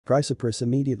Chrysoprase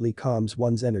immediately calms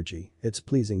one's energy, it's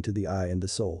pleasing to the eye and the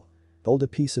soul. Hold a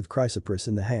piece of chrysoprase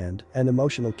in the hand, and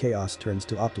emotional chaos turns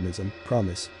to optimism,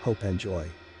 promise, hope and joy.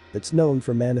 It's known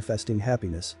for manifesting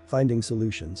happiness, finding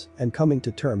solutions, and coming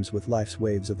to terms with life's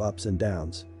waves of ups and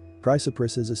downs.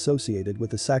 Chrysoprase is associated with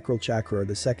the sacral chakra or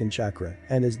the second chakra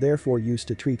and is therefore used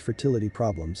to treat fertility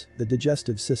problems, the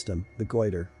digestive system, the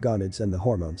goiter, gonads and the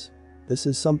hormones. This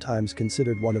is sometimes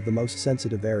considered one of the most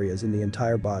sensitive areas in the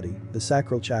entire body, the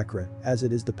sacral chakra, as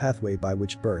it is the pathway by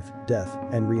which birth, death,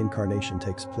 and reincarnation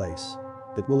takes place.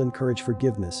 It will encourage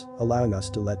forgiveness, allowing us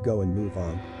to let go and move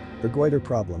on. For goiter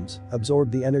problems,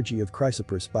 absorb the energy of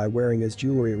chrysoprase by wearing as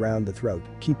jewelry around the throat,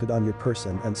 keep it on your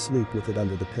person and sleep with it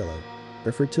under the pillow.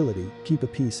 For fertility, keep a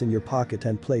piece in your pocket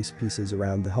and place pieces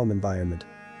around the home environment.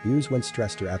 Use when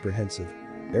stressed or apprehensive.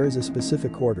 There is a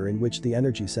specific order in which the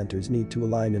energy centers need to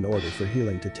align in order for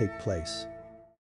healing to take place.